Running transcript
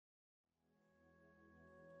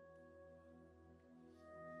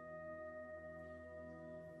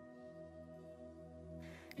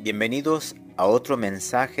Bienvenidos a otro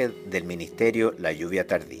mensaje del Ministerio La Lluvia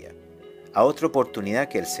Tardía, a otra oportunidad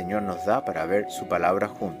que el Señor nos da para ver su palabra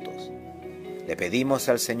juntos. Le pedimos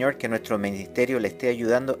al Señor que nuestro ministerio le esté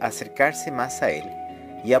ayudando a acercarse más a Él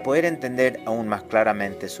y a poder entender aún más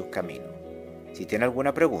claramente sus caminos. Si tiene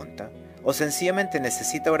alguna pregunta o sencillamente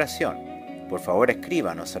necesita oración, por favor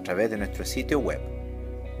escríbanos a través de nuestro sitio web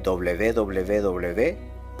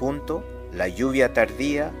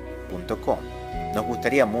www.layuviatardía.com. Nos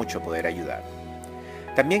gustaría mucho poder ayudar.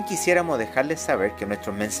 También quisiéramos dejarles saber que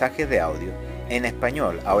nuestros mensajes de audio en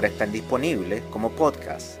español ahora están disponibles como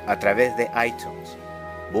podcast a través de iTunes.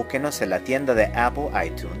 Búsquenos en la tienda de Apple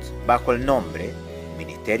iTunes bajo el nombre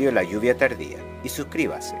Ministerio La Lluvia Tardía y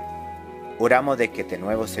suscríbase. Oramos de que este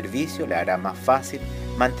nuevo servicio le hará más fácil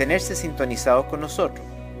mantenerse sintonizado con nosotros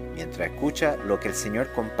mientras escucha lo que el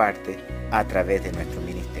Señor comparte a través de nuestro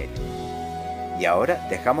ministerio. Y ahora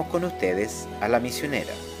dejamos con ustedes a la misionera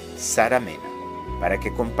Sara Mena para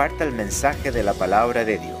que comparta el mensaje de la palabra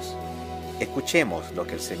de Dios. Escuchemos lo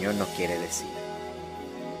que el Señor nos quiere decir.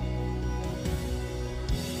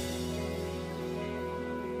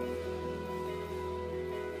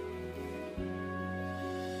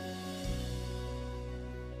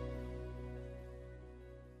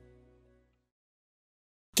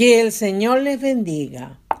 Que el Señor les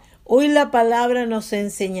bendiga. Hoy la palabra nos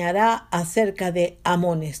enseñará acerca de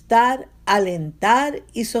amonestar, alentar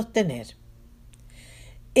y sostener.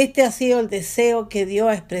 Este ha sido el deseo que Dios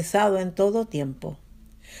ha expresado en todo tiempo.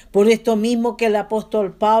 Por esto mismo que el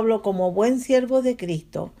apóstol Pablo, como buen siervo de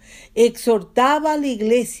Cristo, exhortaba a la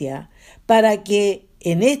iglesia para que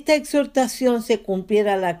en esta exhortación se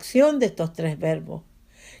cumpliera la acción de estos tres verbos,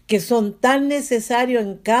 que son tan necesarios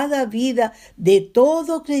en cada vida de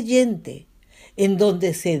todo creyente, en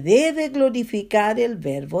donde se debe glorificar el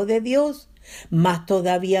verbo de Dios. Más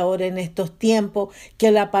todavía ahora en estos tiempos que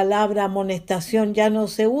la palabra amonestación ya no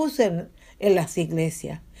se usa en las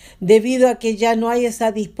iglesias, debido a que ya no hay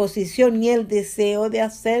esa disposición ni el deseo de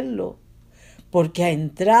hacerlo, porque ha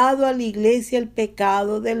entrado a la iglesia el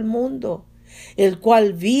pecado del mundo, el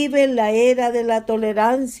cual vive en la era de la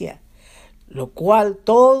tolerancia, lo cual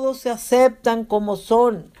todos se aceptan como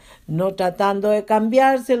son, no tratando de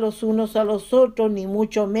cambiarse los unos a los otros, ni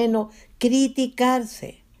mucho menos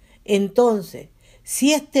criticarse. Entonces,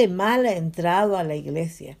 si este mal ha entrado a la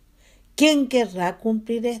iglesia, ¿quién querrá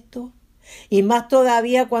cumplir esto? Y más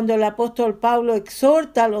todavía cuando el apóstol Pablo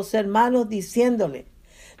exhorta a los hermanos diciéndole: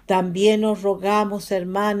 también os rogamos,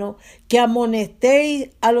 hermanos, que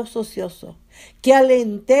amonestéis a los ociosos, que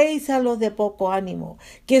alentéis a los de poco ánimo,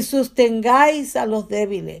 que sostengáis a los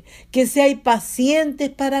débiles, que seáis pacientes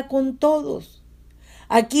para con todos.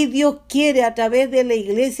 Aquí Dios quiere a través de la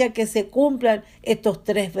iglesia que se cumplan estos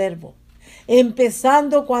tres verbos.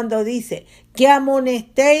 Empezando cuando dice que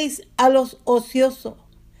amonestéis a los ociosos.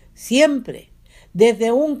 Siempre,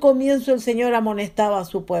 desde un comienzo el Señor amonestaba a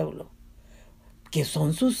su pueblo, que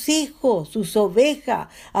son sus hijos, sus ovejas,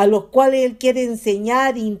 a los cuales Él quiere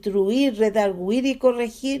enseñar, instruir, redarguir y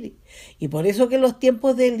corregir. Y por eso que en los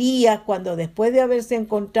tiempos de Elías, cuando después de haberse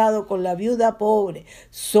encontrado con la viuda pobre,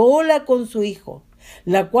 sola con su hijo,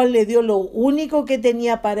 la cual le dio lo único que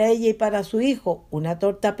tenía para ella y para su hijo, una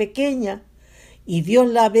torta pequeña, y Dios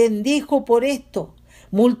la bendijo por esto,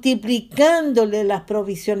 multiplicándole las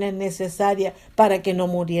provisiones necesarias para que no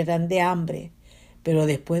murieran de hambre. Pero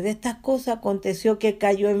después de estas cosas aconteció que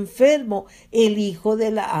cayó enfermo el hijo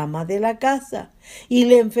de la ama de la casa, y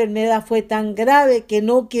la enfermedad fue tan grave que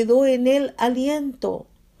no quedó en él aliento.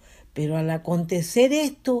 Pero al acontecer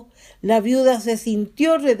esto, la viuda se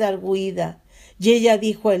sintió redarguida, y ella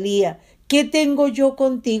dijo a Elías: ¿qué tengo yo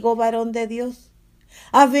contigo, varón de Dios?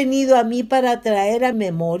 ¿Has venido a mí para traer a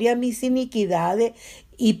memoria mis iniquidades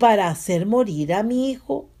y para hacer morir a mi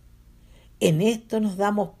hijo? En esto nos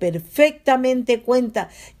damos perfectamente cuenta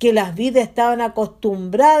que las vidas estaban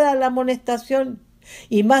acostumbradas a la amonestación,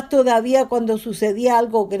 y más todavía cuando sucedía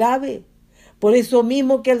algo grave. Por eso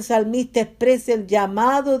mismo que el salmista expresa el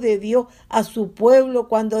llamado de Dios a su pueblo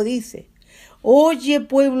cuando dice: oye,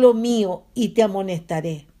 pueblo mío, y te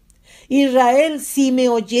amonestaré. Israel, si me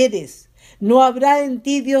oyeres, no habrá en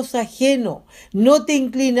ti Dios ajeno, no te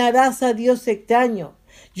inclinarás a Dios extraño.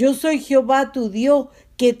 Yo soy Jehová tu Dios,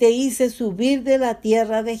 que te hice subir de la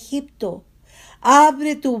tierra de Egipto.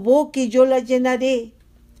 Abre tu boca y yo la llenaré.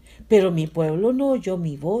 Pero mi pueblo no oyó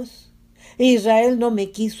mi voz, e Israel no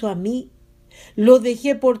me quiso a mí. Lo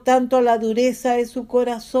dejé por tanto a la dureza de su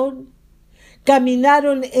corazón.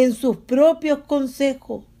 Caminaron en sus propios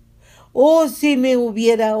consejos. Oh, si me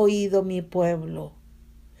hubiera oído mi pueblo.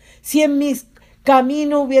 Si en mis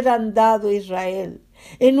caminos hubiera andado Israel,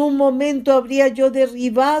 En un momento habría yo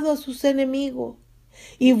derribado a sus enemigos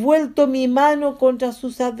y vuelto mi mano contra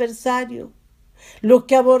sus adversarios. Los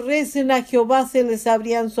que aborrecen a Jehová se les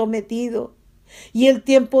habrían sometido, y el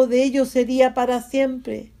tiempo de ellos sería para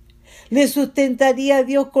siempre. Les sustentaría a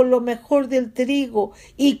Dios con lo mejor del trigo,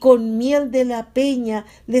 y con miel de la peña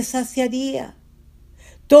les saciaría.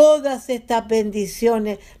 Todas estas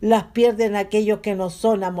bendiciones las pierden aquellos que no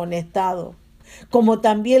son amonestados, como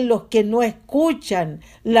también los que no escuchan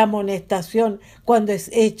la amonestación cuando es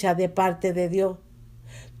hecha de parte de Dios.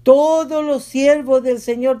 Todos los siervos del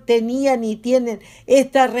Señor tenían y tienen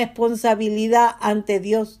esta responsabilidad ante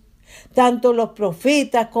Dios. Tanto los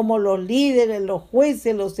profetas como los líderes, los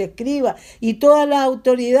jueces, los escribas y todas las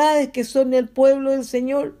autoridades que son el pueblo del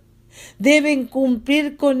Señor deben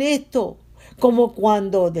cumplir con esto, como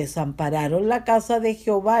cuando desampararon la casa de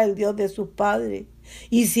Jehová, el Dios de sus padres,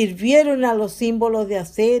 y sirvieron a los símbolos de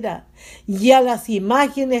acera y a las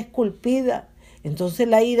imágenes esculpidas. Entonces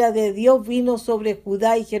la ira de Dios vino sobre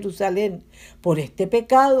Judá y Jerusalén por este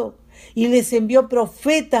pecado, y les envió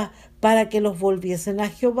profetas para que los volviesen a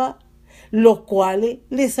Jehová, los cuales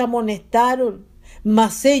les amonestaron,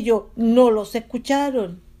 mas ellos no los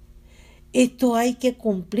escucharon. Esto hay que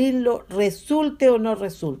cumplirlo, resulte o no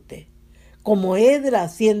resulte. Como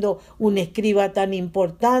Esdras, siendo un escriba tan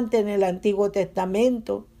importante en el Antiguo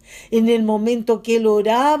Testamento, en el momento que él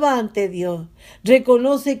oraba ante Dios,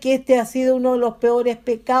 reconoce que este ha sido uno de los peores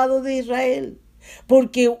pecados de Israel,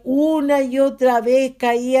 porque una y otra vez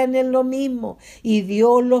caían en lo mismo, y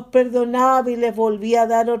Dios los perdonaba y les volvía a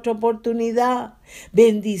dar otra oportunidad,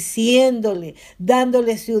 bendiciéndole,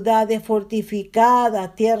 dándole ciudades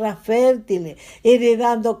fortificadas, tierras fértiles,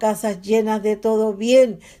 heredando casas llenas de todo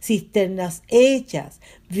bien, cisternas hechas,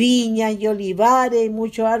 viñas y olivares y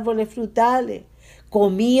muchos árboles frutales.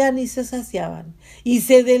 Comían y se saciaban, y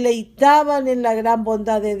se deleitaban en la gran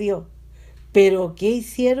bondad de Dios. Pero ¿qué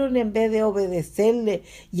hicieron en vez de obedecerle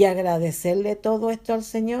y agradecerle todo esto al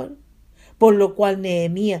Señor? Por lo cual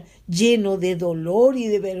Nehemías, lleno de dolor y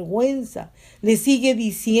de vergüenza, le sigue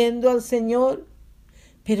diciendo al Señor: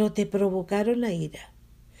 pero te provocaron la ira,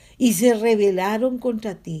 y se rebelaron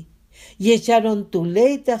contra ti, y echaron tu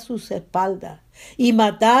ley tras sus espaldas, y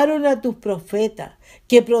mataron a tus profetas,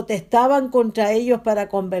 que protestaban contra ellos para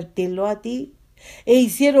convertirlos a ti, e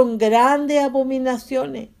hicieron grandes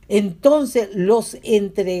abominaciones. Entonces los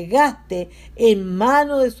entregaste en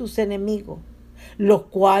mano de sus enemigos, los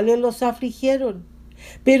cuales los afligieron.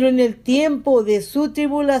 Pero en el tiempo de su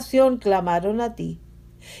tribulación clamaron a ti,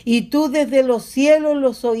 y tú desde los cielos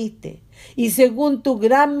los oíste, y según tu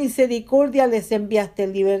gran misericordia les enviaste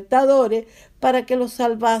libertadores para que los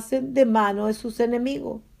salvasen de mano de sus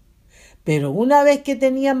enemigos. Pero una vez que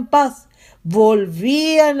tenían paz,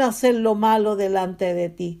 volvían a hacer lo malo delante de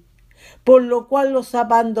ti, por lo cual los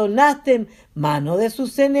abandonaste en mano de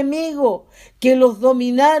sus enemigos, que los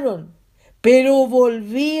dominaron, pero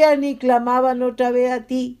volvían y clamaban otra vez a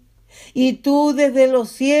ti, y tú desde los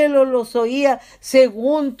cielos los oías,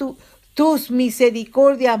 según tus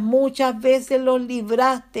misericordias muchas veces los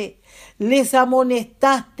libraste, les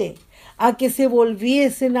amonestaste a que se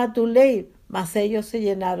volviesen a tu ley, mas ellos se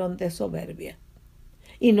llenaron de soberbia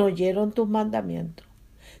y no oyeron tus mandamientos,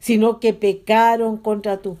 sino que pecaron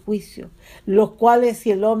contra tu juicio, los cuales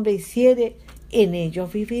si el hombre hiciere, en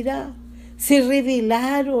ellos vivirá. Se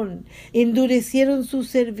rebelaron, endurecieron su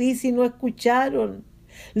cerviz y no escucharon.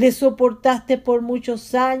 Les soportaste por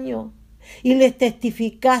muchos años y les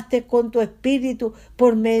testificaste con tu espíritu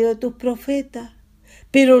por medio de tus profetas,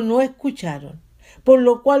 pero no escucharon, por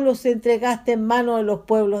lo cual los entregaste en manos de los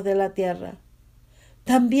pueblos de la tierra.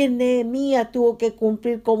 También Nehemías tuvo que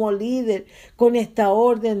cumplir como líder con esta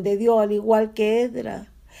orden de Dios, al igual que Esdras,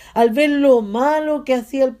 al ver lo malo que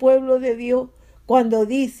hacía el pueblo de Dios, cuando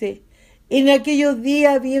dice: en aquellos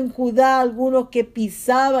días había en Judá algunos que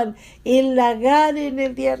pisaban el lagar en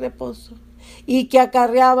el día de reposo, y que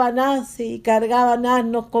acarreaban haces y cargaban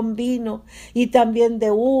asnos con vino, y también de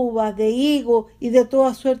uvas, de higos y de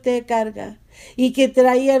toda suerte de carga, y que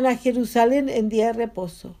traían a Jerusalén en día de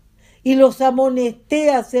reposo. Y los amonesté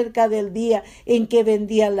acerca del día en que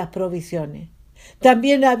vendían las provisiones.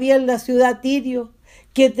 También había en la ciudad tirios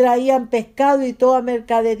que traían pescado y toda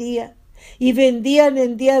mercadería, y vendían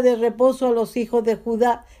en día de reposo a los hijos de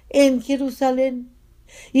Judá en Jerusalén.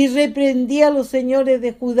 Y reprendí a los señores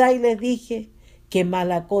de Judá y les dije: qué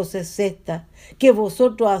mala cosa es esta que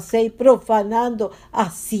vosotros hacéis, profanando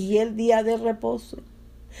así el día de reposo.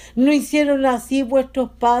 ¿No hicieron así vuestros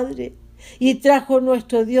padres? Y trajo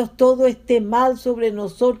nuestro Dios todo este mal sobre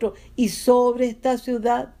nosotros y sobre esta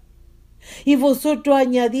ciudad. Y vosotros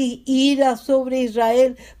añadís ira sobre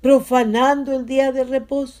Israel, profanando el día de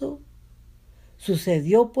reposo.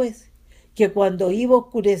 Sucedió pues que cuando iba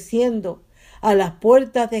oscureciendo a las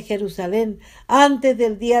puertas de Jerusalén, antes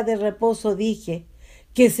del día de reposo, dije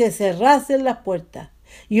que se cerrasen las puertas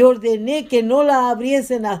y ordené que no las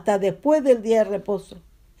abriesen hasta después del día de reposo.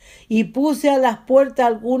 Y puse a las puertas a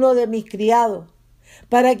algunos de mis criados,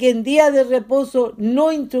 para que en día de reposo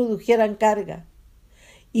no introdujeran carga.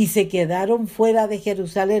 Y se quedaron fuera de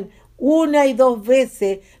Jerusalén 1 y 2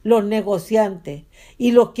 veces los negociantes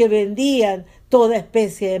y los que vendían toda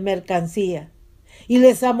especie de mercancía. Y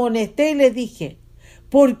les amonesté y les dije: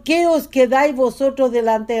 ¿por qué os quedáis vosotros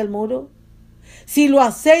delante del muro? Si lo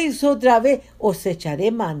hacéis otra vez, os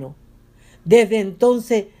echaré mano. Desde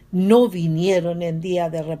entonces no vinieron en día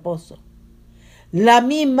de reposo. La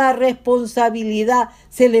misma responsabilidad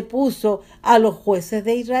se le puso a los jueces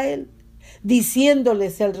de Israel,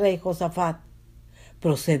 diciéndoles el rey Josafat: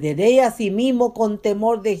 procederé asimismo con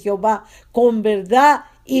temor de Jehová, con verdad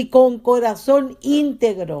y con corazón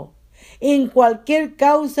íntegro, en cualquier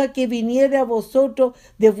causa que viniere a vosotros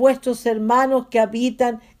de vuestros hermanos que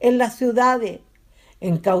habitan en las ciudades,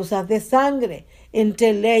 en causas de sangre,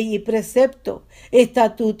 entre ley y precepto,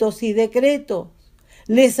 estatutos y decretos.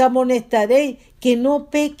 Les amonestaréis que no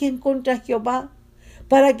pequen contra Jehová,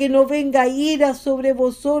 para que no venga ira sobre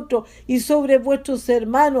vosotros y sobre vuestros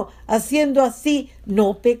hermanos, haciendo así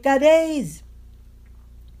no pecaréis.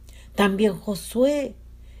 También Josué,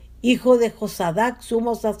 hijo de Josadac,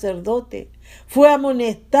 sumo sacerdote, fue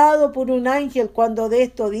amonestado por un ángel cuando de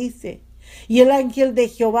esto dice: y el ángel de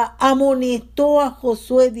Jehová amonestó a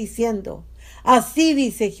Josué diciendo: así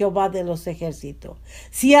dice Jehová de los ejércitos: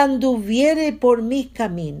 si anduviere por mis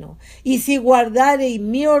caminos y si guardareis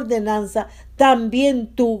mi ordenanza,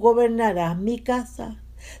 también tú gobernarás mi casa.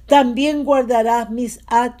 También guardarás mis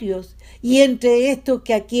atrios, y entre estos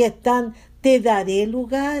que aquí están te daré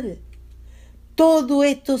lugar. Todo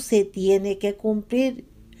esto se tiene que cumplir,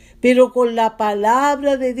 pero con la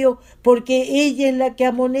palabra de Dios, porque ella es la que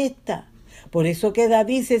amonesta. Por eso que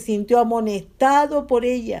David se sintió amonestado por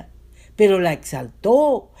ella, pero la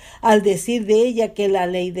exaltó al decir de ella que la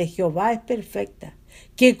ley de Jehová es perfecta,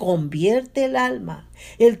 que convierte el alma.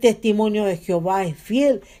 El testimonio de Jehová es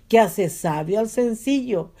fiel, que hace sabio al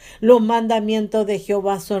sencillo. Los mandamientos de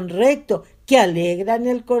Jehová son rectos, que alegran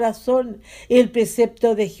el corazón. El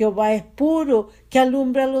precepto de Jehová es puro, que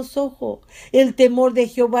alumbra los ojos. El temor de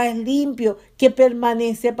Jehová es limpio, que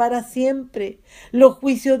permanece para siempre. Los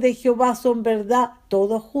juicios de Jehová son verdad,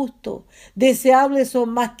 todos justos. Deseables son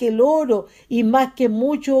más que el oro, y más que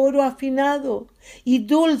mucho oro afinado, y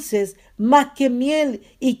dulces más que miel,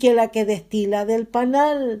 y que la que destila del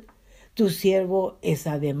panal. Tu siervo es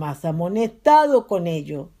además amonestado con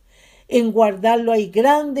ello. En guardarlo hay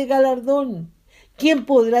grande galardón. ¿Quién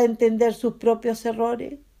podrá entender sus propios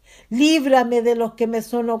errores? Líbrame de los que me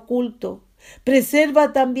son ocultos.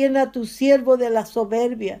 Preserva también a tu siervo de la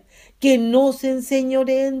soberbia, que no se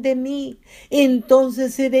enseñoreen de mí.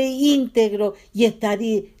 Entonces seré íntegro y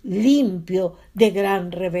estaré limpio de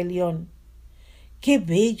gran rebelión. Qué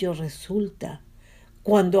bello resulta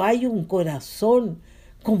cuando hay un corazón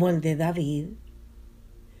como el de David.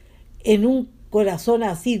 En un corazón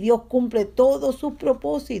así Dios cumple todos sus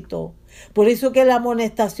propósitos. Por eso que la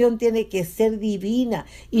amonestación tiene que ser divina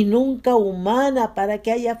y nunca humana para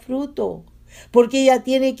que haya fruto. Porque ella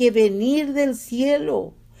tiene que venir del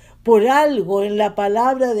cielo. Por algo en la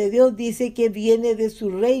palabra de Dios dice que viene de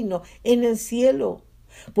su reino en el cielo.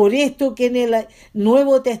 Por esto que en el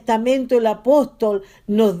Nuevo Testamento el apóstol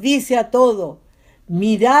nos dice a todos: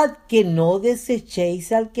 mirad que no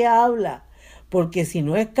desechéis al que habla, porque si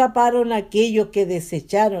no escaparon aquellos que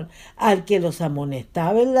desecharon al que los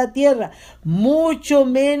amonestaba en la tierra, mucho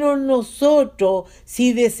menos nosotros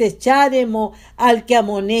si desecháremos al que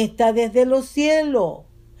amonesta desde los cielos.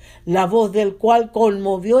 La voz del cual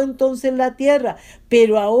conmovió entonces la tierra,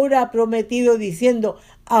 pero ahora ha prometido diciendo: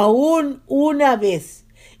 aún una vez,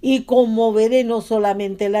 y conmoveré no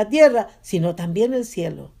solamente la tierra, sino también el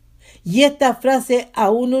cielo. Y esta frase,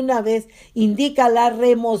 aún una vez, indica la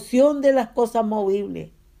remoción de las cosas movibles,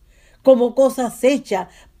 como cosas hechas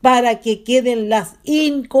para que queden las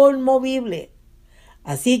inconmovibles.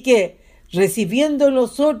 Así que, recibiendo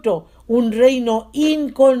nosotros un reino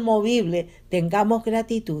inconmovible, tengamos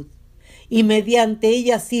gratitud y mediante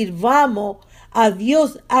ella sirvamos a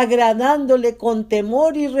Dios agradándole con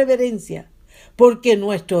temor y reverencia, porque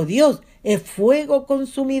nuestro Dios es fuego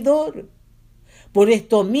consumidor. Por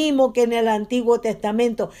esto mismo que en el Antiguo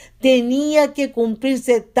Testamento tenía que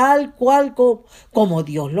cumplirse tal cual como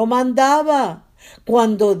Dios lo mandaba,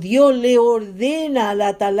 cuando Dios le ordena a la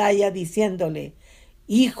atalaya diciéndole: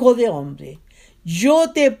 Hijo de hombre,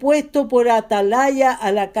 yo te he puesto por atalaya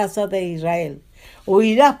a la casa de Israel.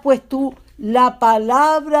 Oirás pues tú la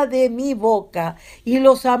palabra de mi boca y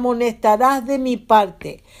los amonestarás de mi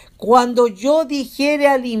parte. Cuando yo dijere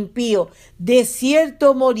al impío: de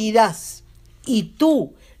cierto morirás, y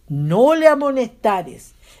tú no le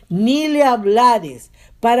amonestares, ni le hablares,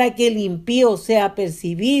 para que el impío sea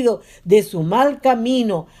percibido de su mal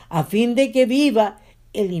camino, a fin de que viva,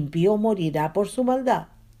 el impío morirá por su maldad.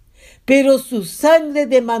 Pero su sangre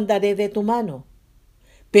demandaré de tu mano.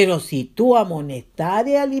 Pero si tú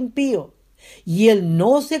amonestares al impío, y él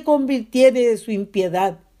no se convirtiere de su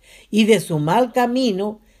impiedad y de su mal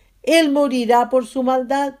camino, él morirá por su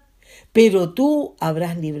maldad, pero tú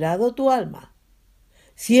habrás librado tu alma.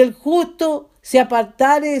 Si el justo se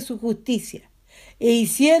apartare de su justicia, e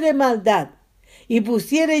hiciere maldad, y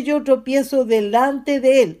pusiere yo tropiezo delante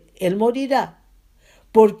de él, él morirá.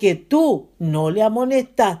 Porque tú no le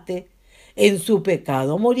amonestaste, en su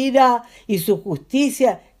pecado morirá, y su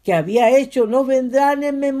justicia que había hecho no vendrán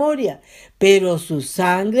en memoria, pero su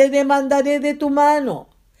sangre demandaré de tu mano.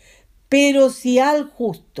 Pero si al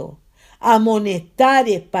justo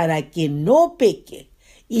amonestares para que no peque,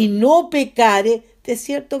 y no pecare, de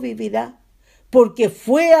cierto vivirá, porque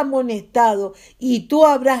fue amonestado, y tú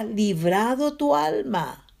habrás librado tu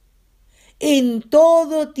alma. En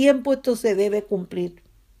todo tiempo esto se debe cumplir.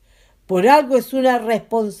 Por algo es una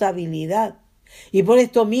responsabilidad. Y por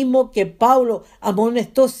esto mismo que Pablo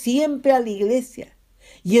amonestó siempre a la iglesia.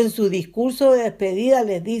 Y en su discurso de despedida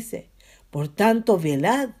les dice: por tanto,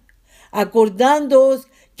 velad, acordándoos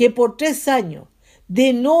que por 3 años,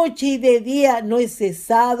 de noche y de día, no he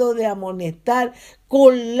cesado de amonestar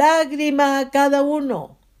con lágrimas a cada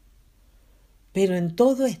uno. Pero en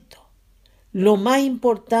todo esto, lo más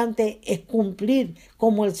importante es cumplir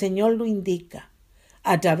como el Señor lo indica,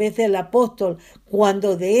 a través del apóstol,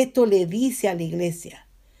 cuando de esto le dice a la iglesia: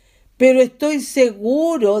 pero estoy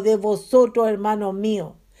seguro de vosotros, hermanos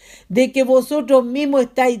míos, de que vosotros mismos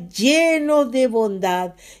estáis llenos de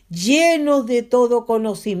bondad, llenos de todo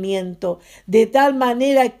conocimiento, de tal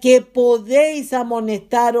manera que podéis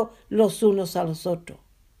amonestaros los unos a los otros,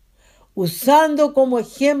 usando como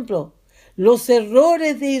ejemplo los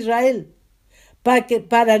errores de Israel,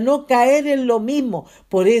 para no caer en lo mismo.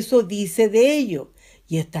 Por eso dice de ellos: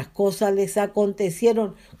 y estas cosas les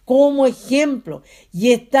acontecieron como ejemplo,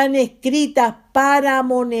 y están escritas para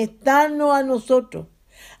amonestarnos a nosotros,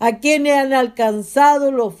 a quienes han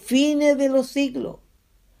alcanzado los fines de los siglos.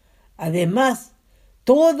 Además,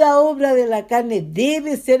 toda obra de la carne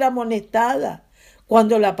debe ser amonestada,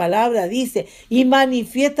 cuando la palabra dice: y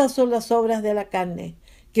manifiestas son las obras de la carne,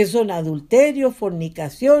 que son adulterio,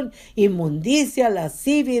 fornicación, inmundicia,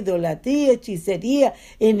 lascivia, idolatría, hechicería,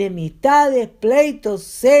 enemistades, pleitos,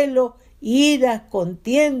 celos, iras,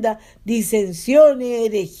 contiendas, disensiones,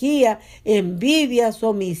 herejía, envidias,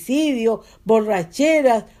 homicidios,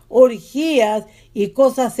 borracheras, orgías y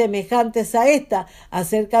cosas semejantes a estas,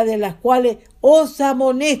 acerca de las cuales os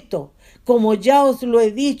amonesto, como ya os lo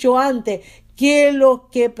he dicho antes, que los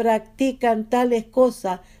que practican tales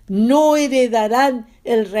cosas no heredarán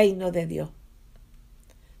el reino de Dios.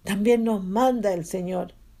 También nos manda el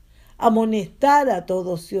Señor amonestar a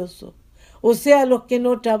todo ocioso, o sea, los que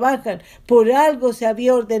no trabajan. Por algo se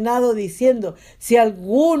había ordenado diciendo: si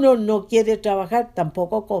alguno no quiere trabajar,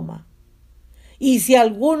 tampoco coma. Y si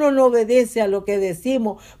alguno no obedece a lo que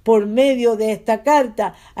decimos por medio de esta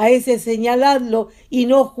carta, a ese señaladlo y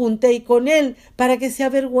no juntéis con él para que se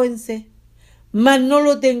avergüence. Mas no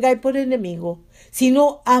lo tengáis por enemigo,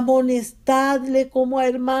 sino amonestadle como a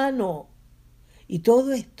hermano. Y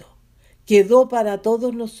todo esto quedó para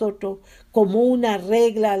todos nosotros como una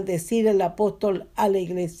regla al decir el apóstol a la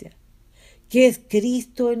iglesia: que es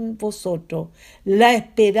Cristo en vosotros, la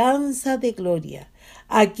esperanza de gloria,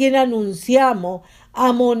 a quien anunciamos,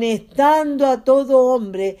 amonestando a todo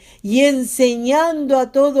hombre y enseñando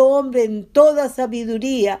a todo hombre en toda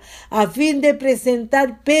sabiduría, a fin de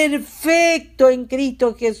presentar perfecto en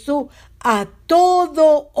Cristo Jesús a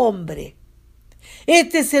todo hombre.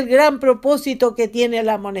 Este es el gran propósito que tiene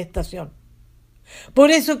la amonestación.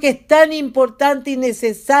 Por eso que es tan importante y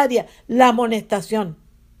necesaria la amonestación,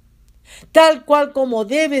 tal cual como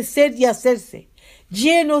debe ser y hacerse,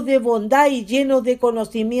 llenos de bondad y llenos de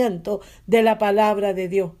conocimiento de la palabra de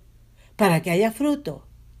Dios, para que haya fruto.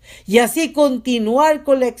 Y así continuar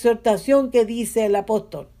con la exhortación que dice el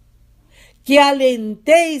apóstol: que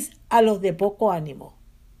alentéis a los de poco ánimo.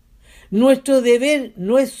 Nuestro deber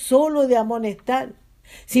no es solo de amonestar,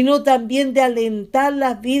 sino también de alentar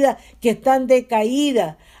las vidas que están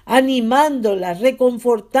decaídas, animándola,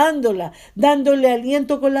 reconfortándola, dándole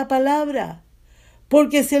aliento con la palabra.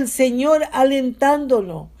 Porque es el Señor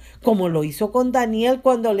alentándonos, como lo hizo con Daniel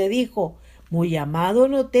cuando le dijo: muy amado,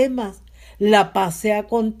 no temas, la paz sea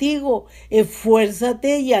contigo,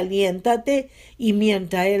 esfuérzate y aliéntate. Y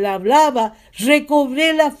mientras él hablaba,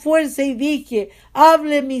 recobré la fuerza y dije: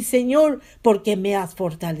 hable mi Señor, porque me has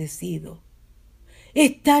fortalecido.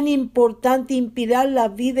 Es tan importante inspirar la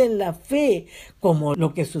vida en la fe, como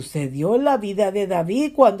lo que sucedió en la vida de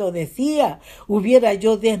David cuando decía: hubiera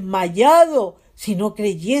yo desmayado si no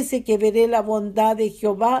creyese que veré la bondad de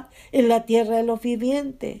Jehová en la tierra de los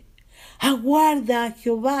vivientes. Aguarda a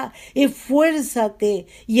Jehová, esfuérzate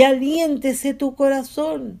y aliéntese tu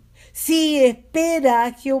corazón. Sí, espera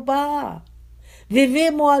a Jehová.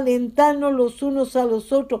 Debemos alentarnos los unos a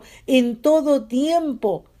los otros en todo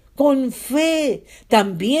tiempo, con fe,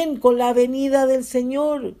 también con la venida del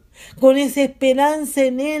Señor, con esa esperanza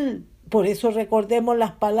en Él. Por eso recordemos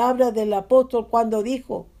las palabras del apóstol cuando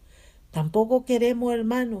dijo: tampoco queremos,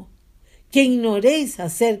 hermanos, que ignoréis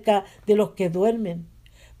acerca de los que duermen,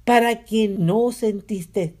 para que no os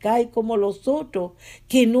entristezcáis como los otros,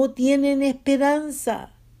 que no tienen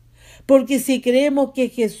esperanza. Porque si creemos que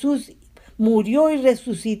Jesús murió y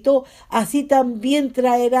resucitó, así también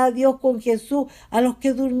traerá a Dios con Jesús a los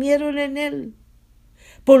que durmieron en Él.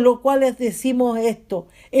 Por lo cual les decimos esto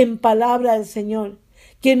en palabra del Señor,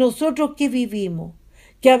 que nosotros que vivimos,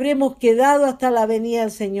 que habremos quedado hasta la venida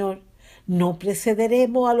del Señor, no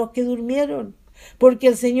precederemos a los que durmieron, porque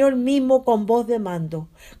el Señor mismo con voz de mando,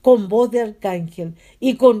 con voz de arcángel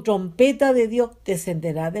y con trompeta de Dios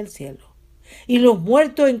descenderá del cielo. Y los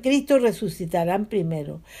muertos en Cristo resucitarán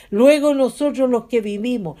primero. Luego nosotros los que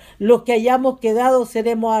vivimos, los que hayamos quedado,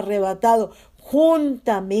 seremos arrebatados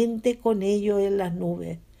juntamente con ellos en las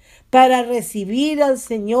nubes, para recibir al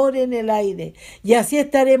Señor en el aire. Y así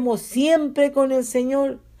estaremos siempre con el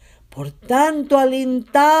Señor. Por tanto,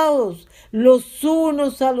 alentaos los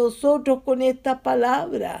unos a los otros con esta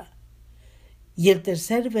palabra. Y el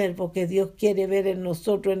tercer verbo que Dios quiere ver en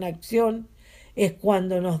nosotros en acción es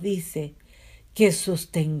cuando nos dice que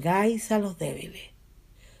sostengáis a los débiles.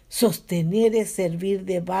 Sostener es servir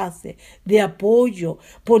de base, de apoyo,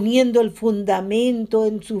 poniendo el fundamento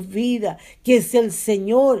en sus vidas, que es el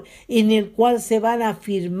Señor, en el cual se van a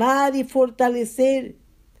afirmar y fortalecer.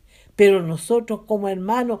 Pero nosotros como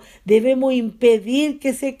hermanos debemos impedir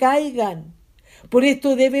que se caigan. Por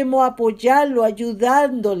esto debemos apoyarlo,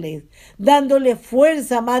 ayudándoles, dándoles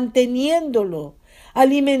fuerza, manteniéndolos,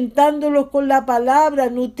 alimentándolos con la palabra,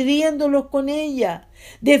 nutriéndolos con ella,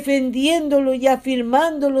 defendiéndolos y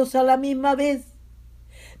afirmándolos a la misma vez.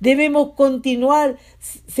 Debemos continuar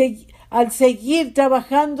al seguir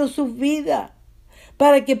trabajando sus vidas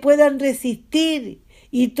para que puedan resistir.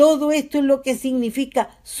 Y todo esto es lo que significa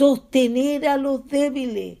sostener a los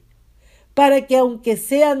débiles, para que aunque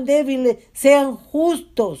sean débiles, sean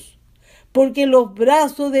justos, porque los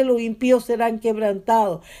brazos de los impíos serán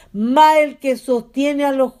quebrantados, mas el que sostiene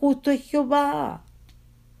a los justos es Jehová.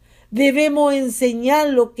 Debemos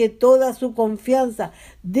enseñarlo que toda su confianza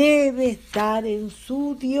debe estar en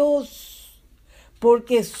su Dios,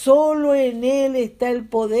 porque solo en Él está el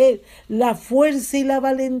poder, la fuerza y la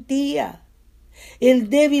valentía. El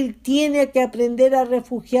débil tiene que aprender a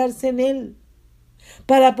refugiarse en Él,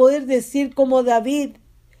 para poder decir como David: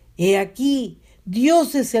 he aquí,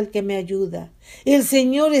 Dios es el que me ayuda. El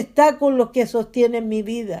Señor está con los que sostienen mi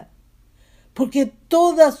vida. Porque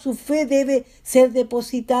toda su fe debe ser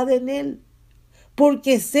depositada en Él.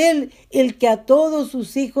 Porque es Él el que a todos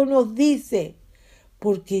sus hijos nos dice: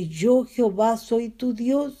 porque yo, Jehová, soy tu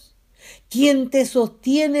Dios, quien te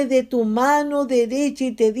sostiene de tu mano derecha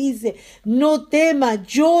y te dice: no temas,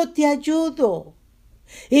 yo te ayudo.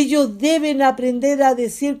 Ellos deben aprender a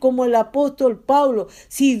decir como el apóstol Pablo: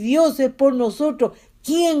 si Dios es por nosotros,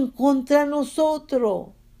 ¿quién contra nosotros?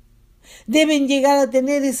 Deben llegar a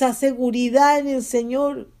tener esa seguridad en el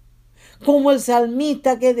Señor, como el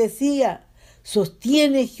salmista que decía: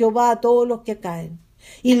 sostiene Jehová a todos los que caen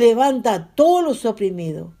y levanta a todos los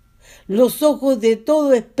oprimidos. Los ojos de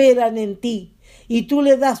todos esperan en ti, y tú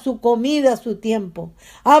le das su comida a su tiempo.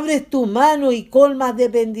 Abres tu mano y colmas de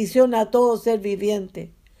bendición a todo ser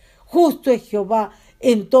viviente. Justo es Jehová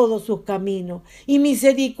en todos sus caminos, y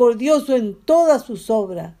misericordioso en todas sus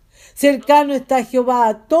obras. Cercano está Jehová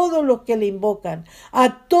a todos los que le invocan,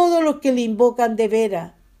 a todos los que le invocan de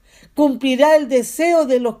veras. Cumplirá el deseo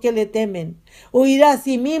de los que le temen, oirá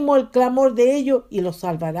asimismo el clamor de ellos y los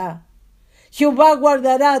salvará. Jehová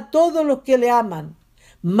guardará a todos los que le aman,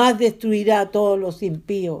 mas destruirá a todos los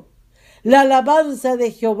impíos. La alabanza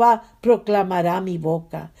de Jehová proclamará mi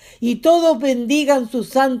boca, y todos bendigan su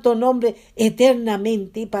santo nombre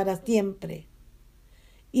eternamente y para siempre.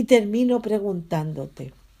 Y termino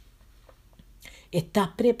preguntándote, ¿estás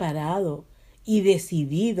preparado y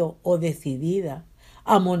decidido o decidida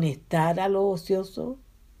a amonestar a los ociosos?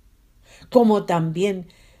 Como también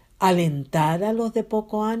alentar a los de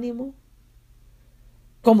poco ánimo,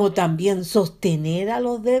 como también sostener a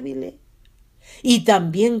los débiles, y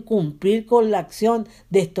también cumplir con la acción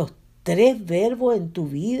de estos 3 verbos en tu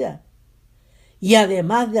vida. Y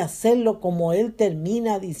además de hacerlo como Él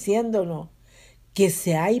termina diciéndonos, que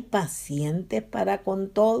seáis pacientes para con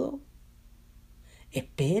todo.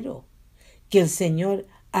 Espero que el Señor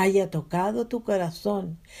haya tocado tu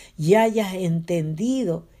corazón y hayas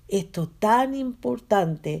entendido esto tan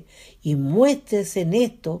importante y muestres en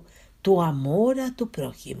esto tu amor a tu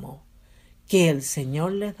prójimo. Que el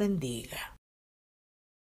Señor les bendiga.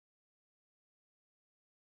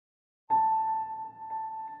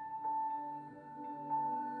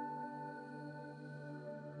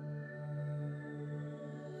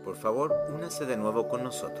 Por favor, únase de nuevo con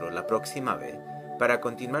nosotros la próxima vez para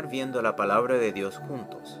continuar viendo la palabra de Dios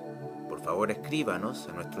juntos. Por favor, escríbanos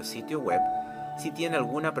a nuestro sitio web si tiene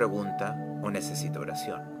alguna pregunta o necesita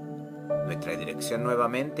oración. Nuestra dirección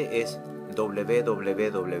nuevamente es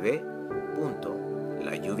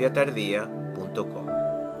www.layuviatardía.com.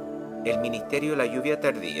 El Ministerio La Lluvia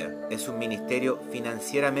Tardía es un ministerio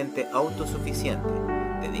financieramente autosuficiente,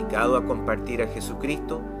 dedicado a compartir a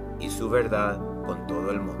Jesucristo y su verdad con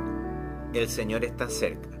todo el mundo. El Señor está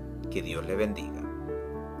cerca. Que Dios le bendiga.